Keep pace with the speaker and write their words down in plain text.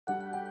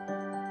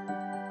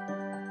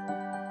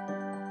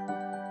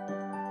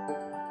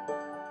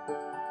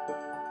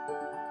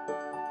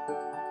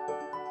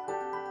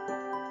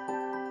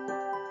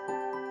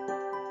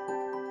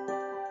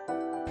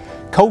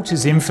Colt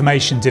is the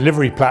information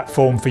delivery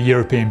platform for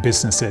European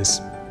businesses.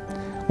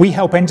 We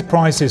help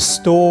enterprises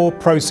store,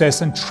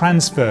 process and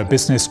transfer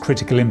business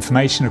critical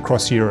information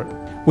across Europe.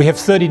 We have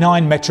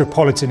 39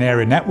 metropolitan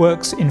area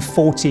networks in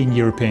 14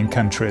 European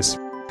countries.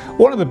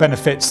 One of the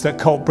benefits that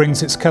Colt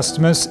brings its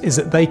customers is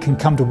that they can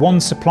come to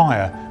one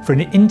supplier for an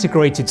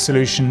integrated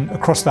solution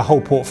across the whole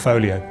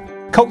portfolio.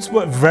 Colt's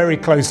worked very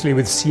closely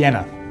with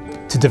Ciena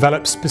to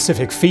develop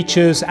specific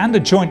features and a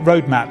joint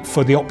roadmap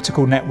for the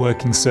optical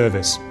networking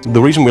service.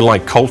 The reason we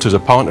like Colt as a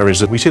partner is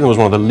that we see them as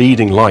one of the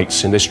leading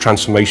lights in this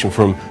transformation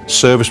from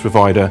service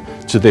provider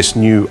to this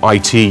new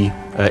IT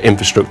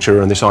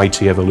infrastructure and this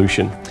IT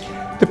evolution.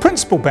 The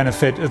principal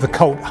benefit of the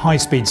Colt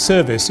high-speed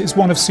service is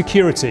one of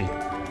security.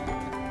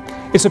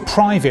 It's a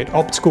private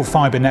optical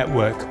fibre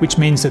network, which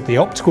means that the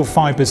optical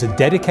fibres are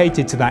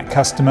dedicated to that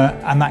customer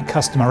and that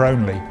customer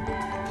only.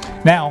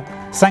 Now,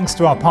 thanks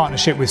to our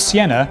partnership with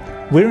Ciena,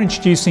 we're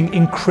introducing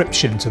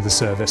encryption to the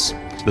service.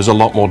 There's a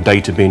lot more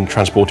data being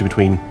transported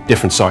between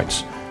different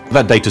sites.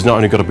 That data's not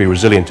only got to be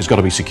resilient, it's got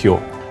to be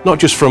secure. Not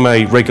just from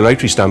a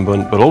regulatory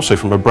standpoint, but also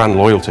from a brand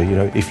loyalty.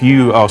 If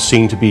you are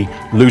seen to be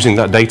losing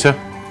that data,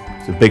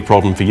 it's a big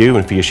problem for you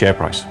and for your share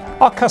price.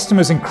 Our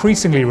customers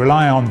increasingly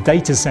rely on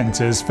data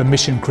centres for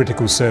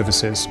mission-critical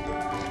services.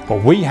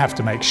 What we have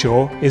to make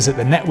sure is that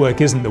the network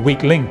isn't the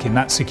weak link in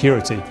that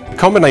security. The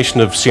combination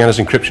of Ciena's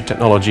encryption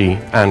technology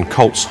and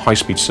Colt's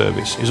high-speed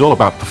service is all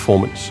about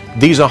performance.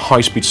 These are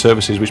high-speed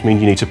services, which mean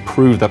you need to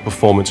prove that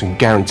performance and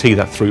guarantee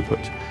that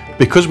throughput.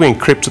 Because we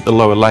encrypt at the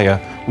lower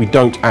layer, we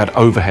don't add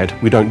overhead,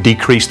 we don't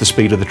decrease the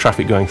speed of the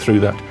traffic going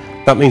through that.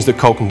 That means that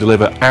Colt can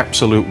deliver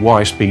absolute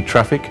wire-speed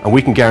traffic, and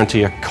we can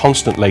guarantee a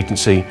constant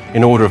latency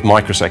in order of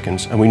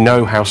microseconds, and we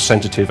know how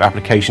sensitive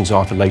applications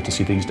are to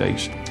latency these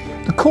days.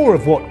 The core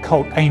of what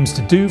Colt aims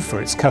to do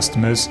for its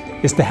customers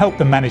is to help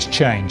them manage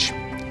change.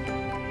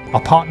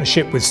 Our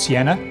partnership with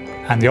Ciena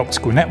and the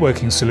optical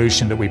networking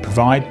solution that we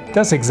provide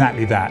does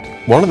exactly that.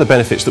 One of the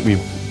benefits that we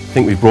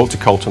think we've brought to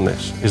Colt on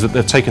this is that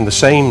they've taken the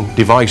same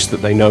device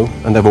that they know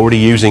and they're already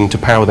using to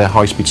power their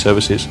high-speed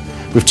services.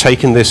 We've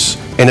taken this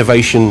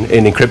innovation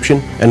in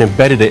encryption and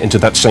embedded it into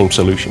that same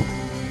solution.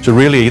 So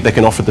really they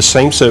can offer the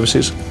same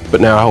services,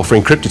 but now offer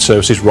encrypted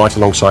services right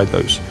alongside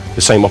those.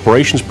 The same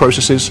operations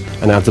processes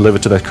are now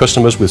delivered to their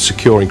customers with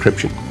secure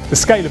encryption. The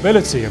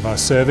scalability of our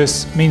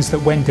service means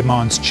that when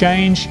demands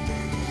change,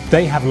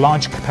 they have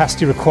large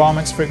capacity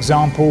requirements, for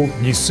example,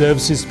 new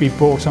services to be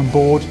brought on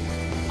board,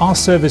 our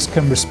service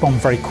can respond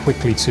very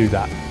quickly to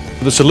that.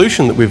 The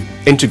solution that we've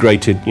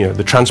integrated,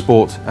 the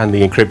transport and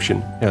the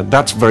encryption,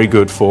 that's very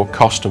good for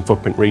cost and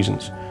footprint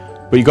reasons.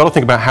 But you've got to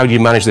think about how do you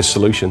manage this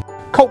solution.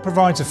 Colt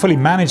provides a fully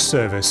managed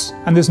service,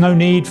 and there's no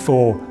need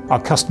for our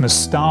customers'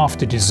 staff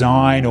to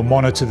design or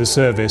monitor the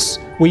service.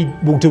 We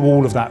will do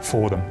all of that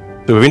for them.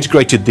 So we've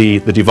integrated the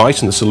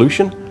device and the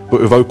solution, but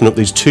we've opened up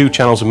these two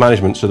channels of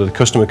management so that the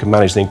customer can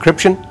manage the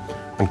encryption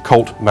and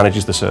Colt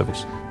manages the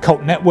service.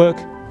 Colt Network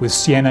with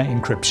Ciena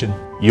encryption.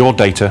 Your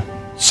data,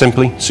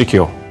 simply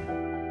secure.